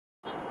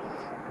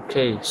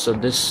Okay, so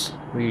this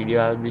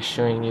video I'll be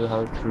showing you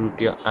how to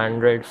root your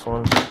Android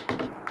phone,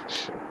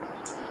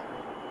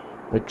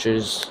 which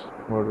is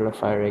Motorola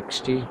Fire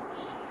XT.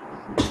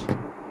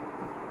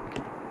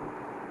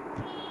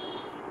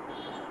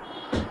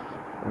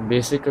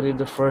 Basically,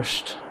 the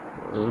first,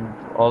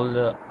 all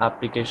the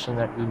applications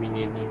that we'll be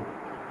needing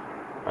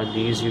are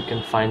these. You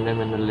can find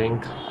them in the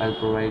link I'll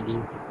provide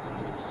you.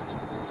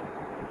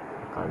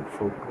 Can't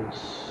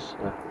focus.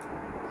 Yeah.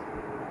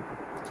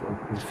 So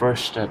the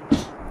first step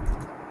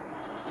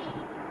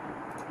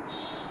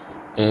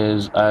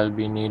is I'll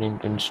be needing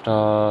to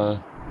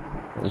install.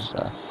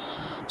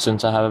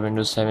 Since I have a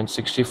Windows 7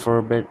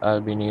 64-bit,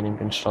 I'll be needing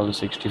to install the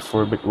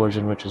 64-bit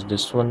version, which is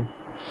this one,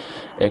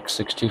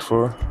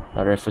 X64.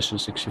 That refers to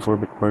the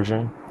 64-bit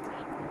version.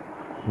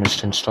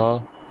 Just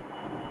install.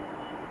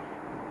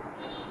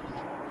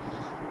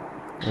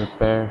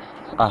 Repair.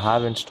 I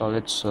have installed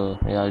it, so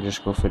yeah, I'll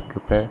just go for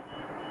repair.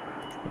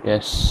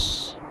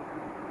 Yes.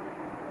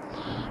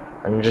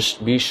 And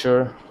just be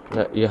sure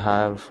that you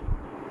have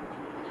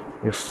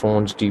your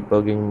phone's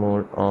debugging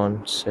mode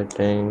on.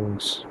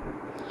 Settings,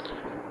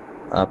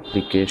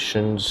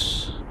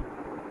 applications,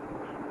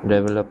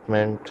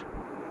 development.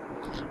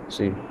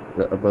 See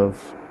the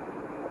above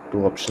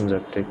two options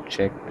are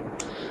checked.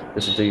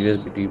 This is the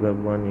USB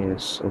debug one.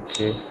 Yes.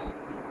 Okay.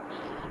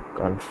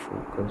 Can't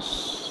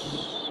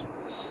focus.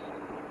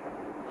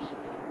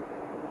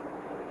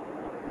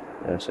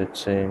 Yes,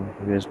 it's saying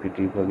USB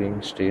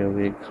debugging. Stay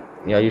awake.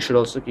 Yeah, you should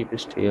also keep it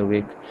stay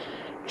awake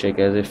check,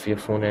 as if your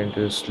phone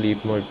enters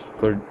sleep mode,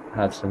 could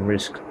have some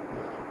risk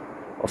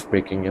of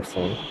breaking your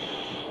phone.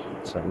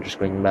 So I'm just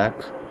going back,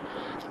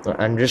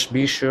 and just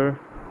be sure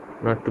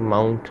not to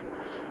mount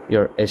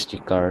your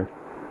SD card,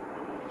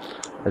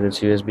 as it's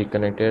USB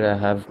connected. I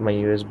have my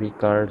USB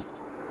card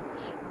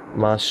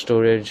mass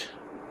storage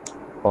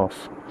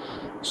off,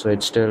 so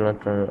it's still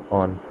not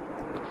on,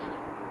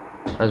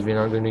 as we're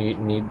not going to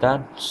need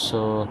that.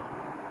 So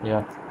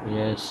yeah,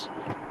 yes,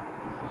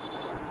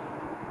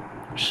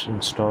 just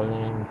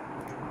installing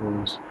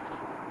rules.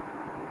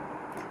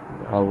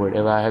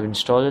 Whatever, I have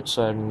installed it,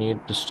 so I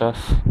need the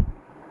stuff.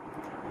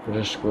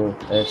 Just go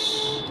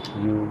SUT.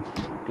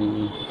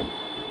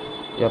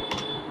 Yep,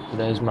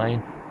 that is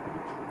mine.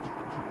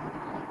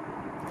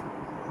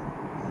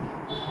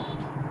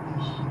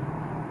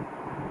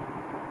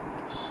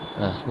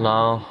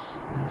 Now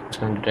it's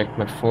going to detect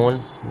my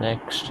phone.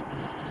 Next,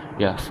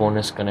 yeah, phone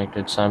is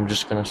connected, so I'm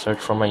just going to search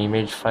for my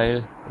image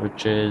file,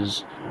 which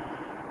is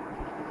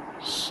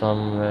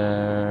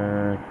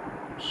somewhere.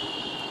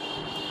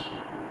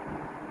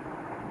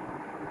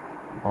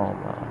 Oh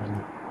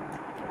man,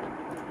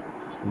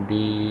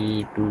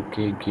 D2K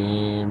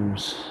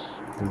games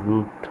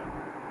root.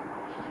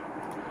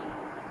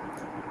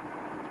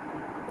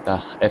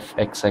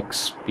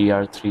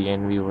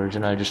 FXXPR3NV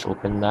version. I just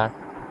opened that.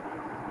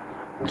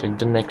 Click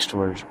the next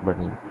version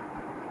button.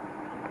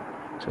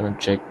 It's gonna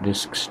check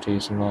disk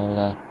states and all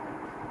that.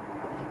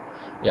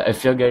 Yeah,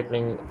 if you're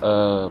getting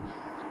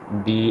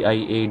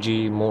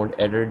DIAG mode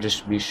error,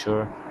 just be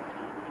sure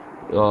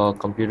your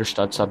computer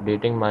starts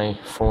updating. My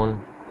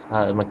phone,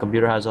 my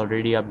computer has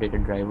already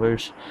updated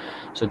drivers,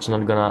 so it's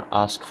not gonna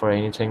ask for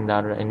anything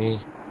that or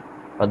any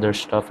other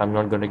stuff. I'm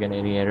not gonna get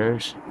any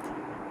errors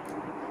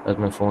as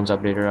my phone's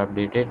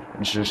updated.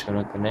 It's just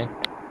gonna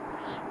connect,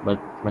 but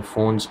my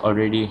phone's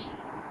already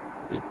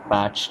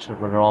patched. The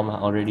ROM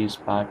already is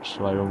patched,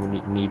 so I don't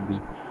need be.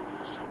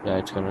 Yeah,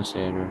 it's gonna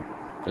say error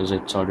because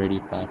it's already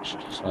patched.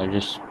 So I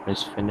just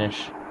press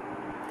finish,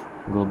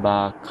 go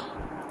back.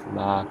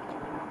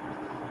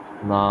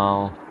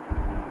 Now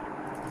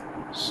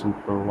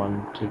super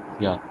one click.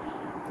 Yeah,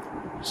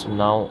 so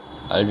now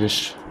I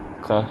just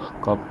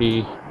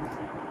copy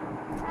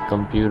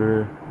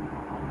computer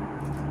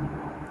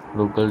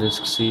local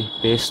disk C,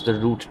 paste the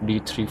root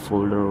D3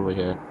 folder over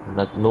here,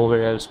 not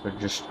nowhere else, but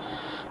just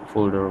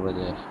folder over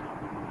there,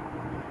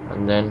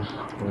 and then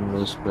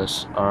Windows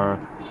plus R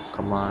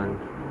command.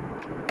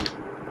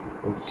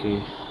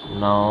 Okay,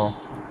 now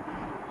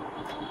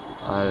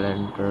I'll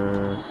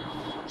enter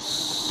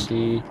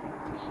C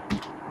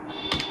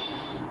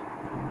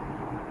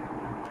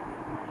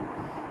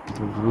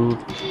root,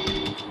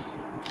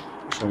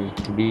 sorry,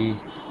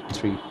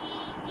 D3.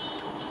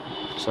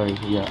 Sorry,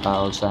 yeah, I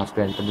also have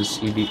to enter the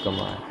CD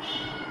command.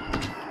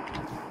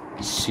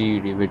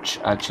 CD, which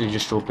actually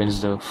just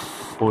opens the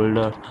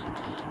folder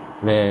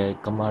where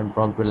command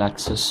prompt will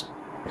access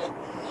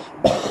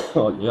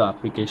all your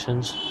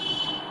applications.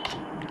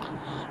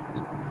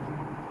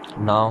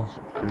 Now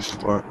just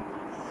for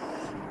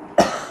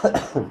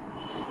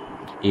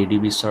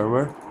ADB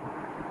server.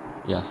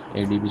 Yeah,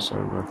 ADB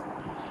server.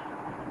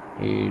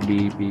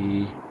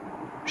 ADB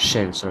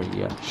shell, sorry,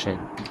 yeah, shell.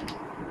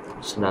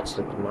 So that's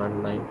the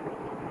command line.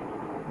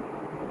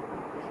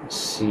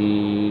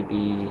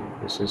 CD,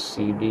 this is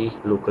CD,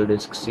 local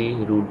disk C,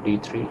 root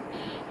D3,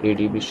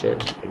 ADB shell,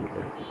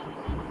 enter.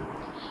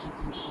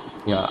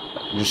 Yeah,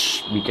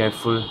 just be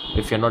careful.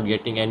 If you're not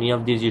getting any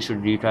of these, you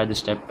should retry the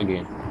step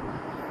again.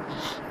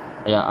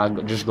 Yeah, I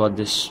just got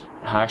this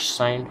hash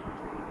sign.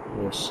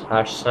 Yes,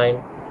 hash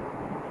sign.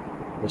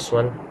 this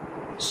one,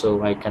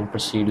 so I can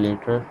proceed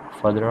later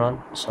further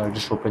on. So I'll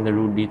just open the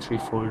root d3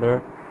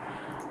 folder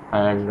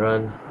and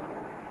run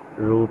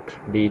root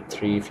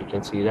d3. If you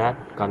can see that,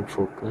 can't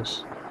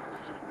focus.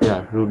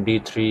 Yeah, root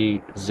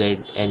d3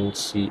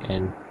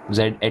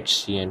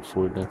 zhcn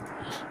folder.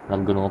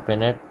 I'm gonna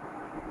open it.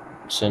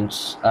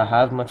 Since I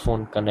have my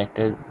phone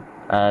connected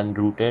and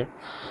rooted,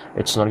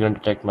 it's not gonna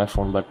detect my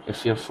phone. But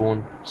if your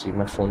phone, see,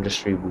 my phone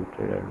just rebooted.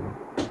 I don't know.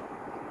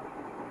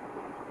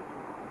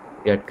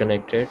 Get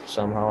connected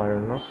somehow, I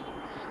don't know.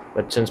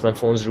 But since my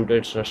phone's rooted,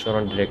 it's not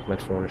gonna detect my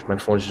phone. My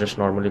phone's just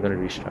normally gonna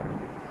restart.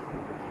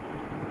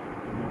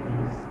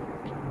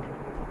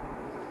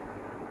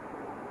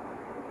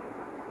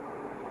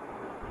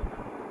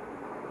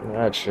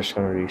 Yeah, it's just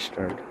gonna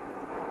restart.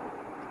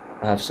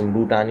 I have some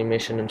boot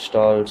animation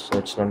installed, so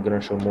it's not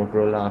gonna show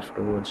Motorola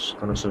afterwards. It's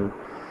gonna show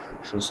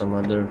some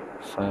other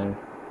file.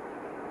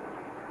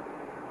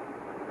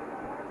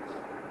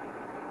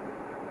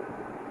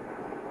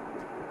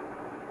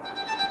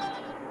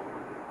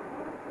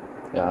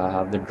 Yeah, I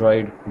have the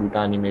Droid boot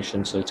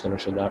animation, so it's gonna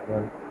show that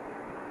one.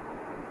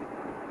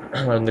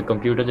 On the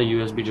computer, the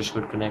USB just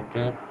got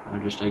connected. I'll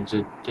just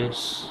exit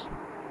this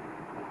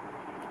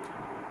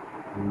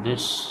and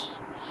this.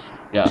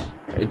 Yeah,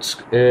 it's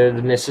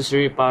the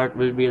necessary part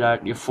will be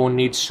that your phone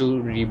needs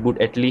to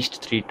reboot at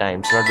least 3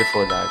 times, not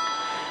before that.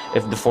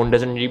 If the phone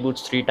doesn't reboot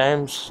 3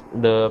 times,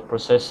 the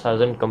process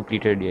hasn't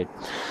completed yet.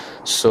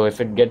 So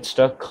if it gets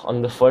stuck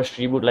on the first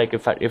reboot, like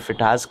if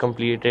it has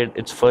completed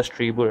its first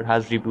reboot, it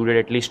has rebooted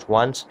at least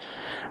once,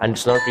 and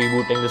it's not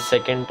rebooting the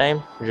second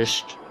time,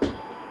 just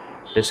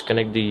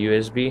disconnect the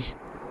USB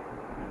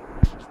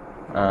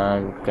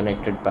and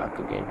connect it back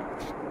again.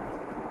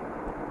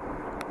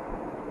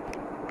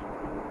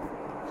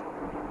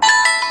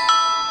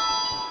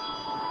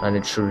 And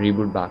it should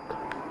reboot back.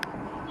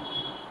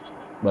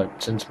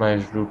 But since mine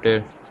is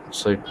rooted,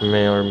 so it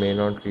may or may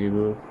not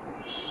reboot.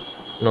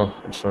 No,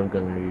 it's not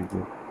gonna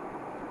reboot.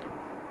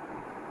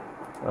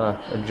 I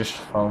just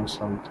found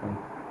something.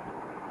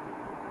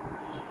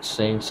 It's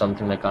saying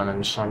something I can't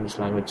understand this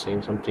language,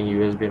 saying something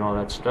USB and all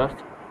that stuff.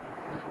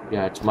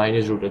 Yeah, it's mine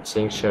is rooted,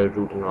 saying shell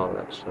root and all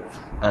that stuff.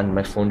 And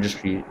my phone just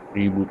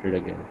rebooted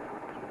again.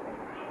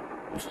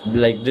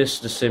 Like this,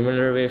 the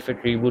similar way, if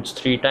it reboots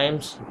 3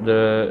 times,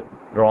 the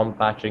ROM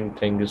patching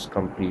thing is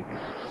complete.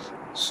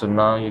 So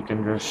now you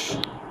can just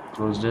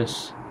close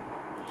this,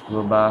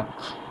 go back.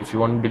 If you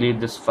want to delete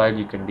this file,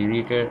 you can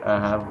delete it. I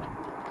have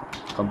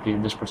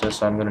completed this process,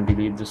 so I'm going to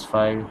delete this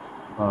file.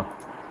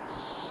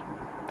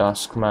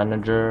 Task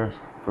manager,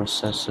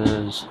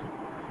 processes,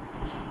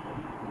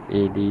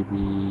 adb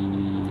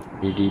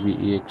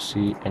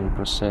exe, and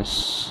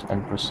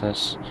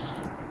process,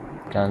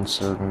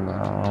 cancel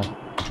now.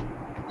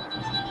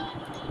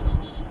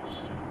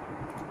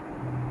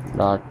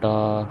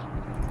 Data,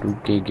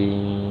 2K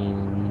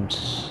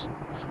games.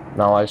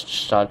 Now I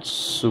start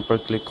super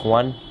click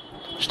 1,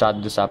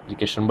 start this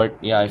application. But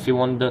yeah, if you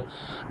want the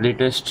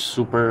latest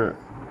super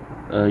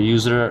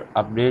user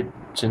update,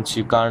 since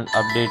you can't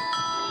update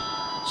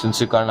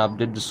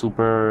the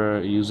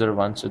super user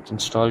once it's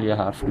installed, you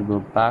have to go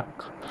back,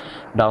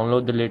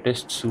 download the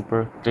latest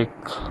super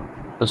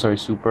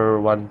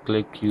one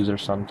click user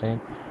something,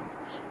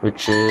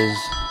 which is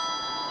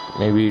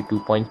maybe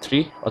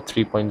 2.3 or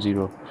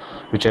 3.0,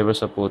 whichever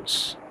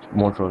supports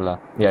Motorola.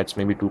 Yeah, it's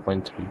maybe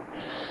 2.3.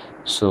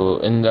 So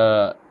in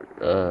the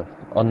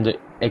on the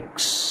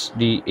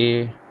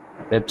XDA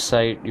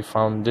website, you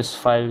found this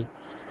file.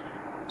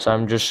 So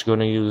I'm just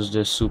gonna use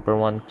this super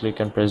one click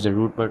and press the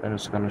root button.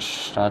 It's gonna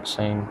start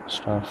saying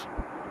stuff.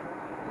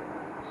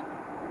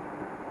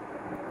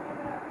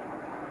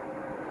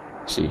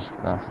 See,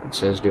 now it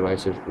says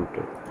device is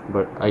rooted,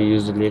 but I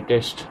use the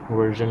latest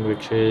version,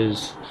 which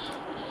is,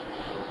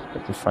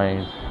 let me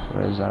find,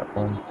 where is that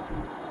one?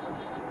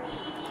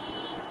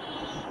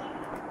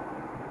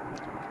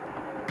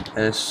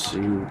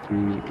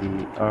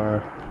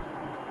 SUPER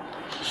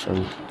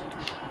some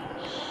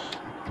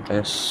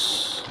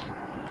S.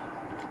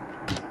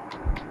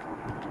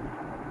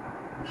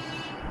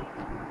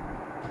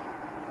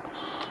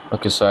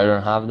 Okay, so I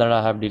don't have that.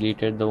 I have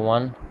deleted the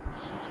one,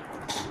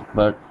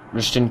 but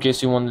just in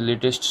case you want the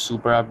latest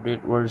super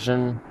update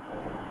version,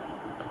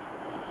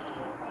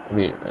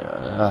 wait,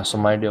 so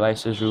my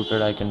device is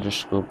rooted. I can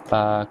just go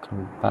back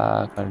and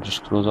back. I'll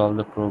just close all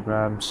the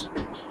programs.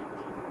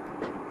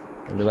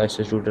 The device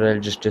is rooted. I'll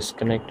just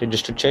disconnect it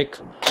just to check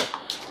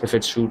if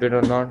it's rooted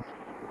or not.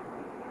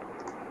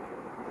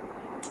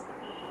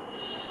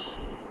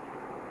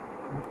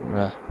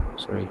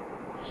 Sorry,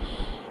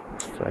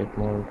 flight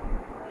mode.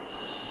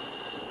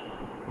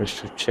 Just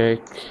to check,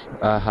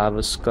 I have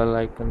a skull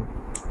icon.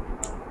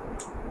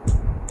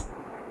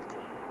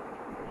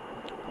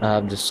 I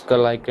have the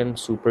skull icon,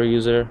 super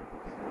user.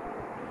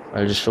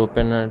 I'll just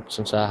open it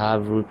since I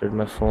have rooted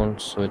my phone,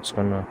 so it's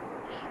gonna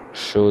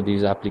show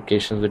these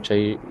applications which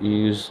I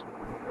use.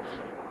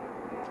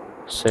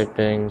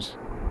 Settings.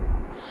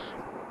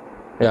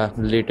 Yeah,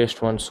 the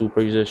latest one,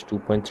 super user, is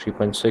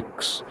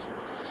 2.3.6.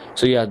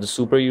 So yeah, the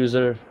super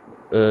user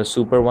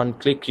super one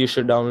click you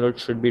should download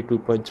should be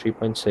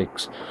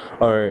 2.3.6,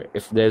 or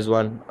if there's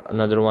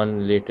another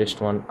one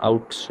latest one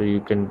out, so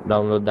you can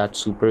download that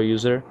super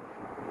user.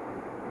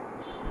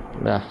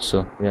 Yeah,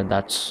 so yeah,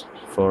 that's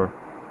for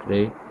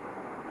today.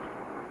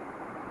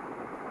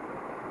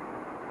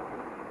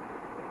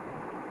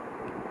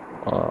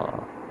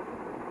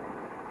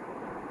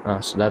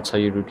 So that's how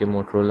you root your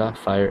Motorola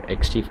Fire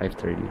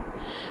XT530.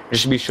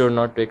 Just be sure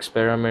not to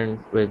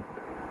experiment with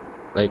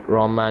like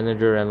ROM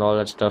manager and all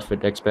that stuff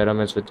with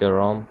experiments with your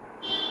ROM,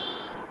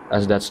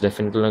 as that's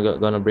definitely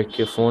gonna break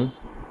your phone.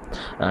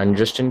 And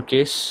just in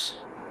case,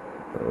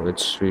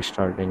 it's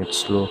restarting, it's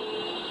slow.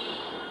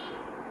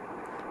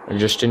 And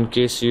just in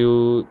case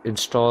you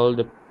install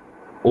the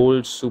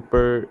old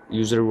super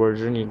user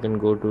version, you can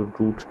go to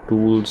root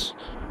tools.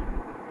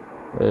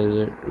 Where is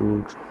it?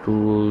 Root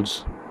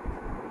tools.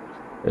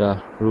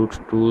 Yeah, root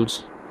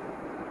tools.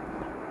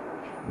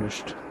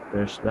 Just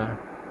press that.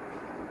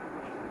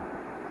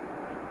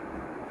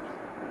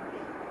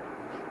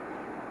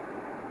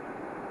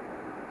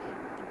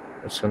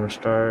 It's gonna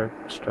start.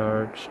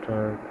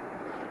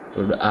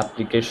 Go to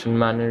application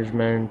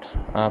management,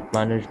 app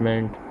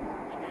management.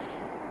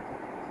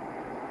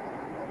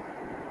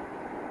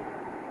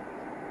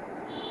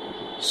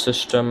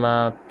 System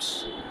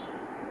apps.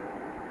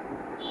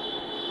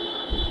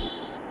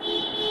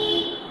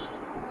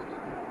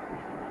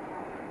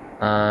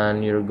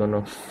 And you're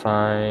gonna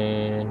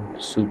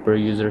find super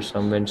user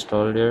somewhere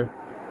installed here.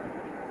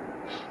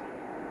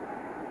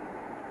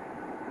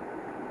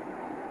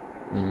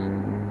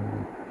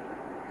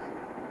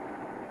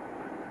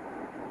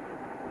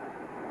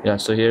 Yeah,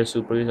 so here's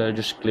super user. I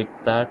just click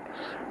that,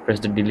 press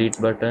the delete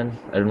button.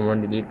 I don't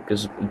want to delete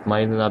because it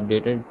might not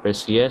updated.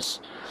 Press yes.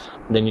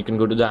 Then you can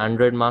go to the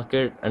Android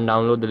market and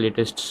download the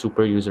latest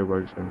super user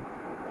version.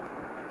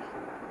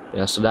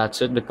 Yeah, so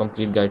that's it, the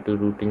complete guide to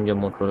rooting your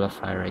Motorola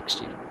Fire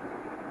XT.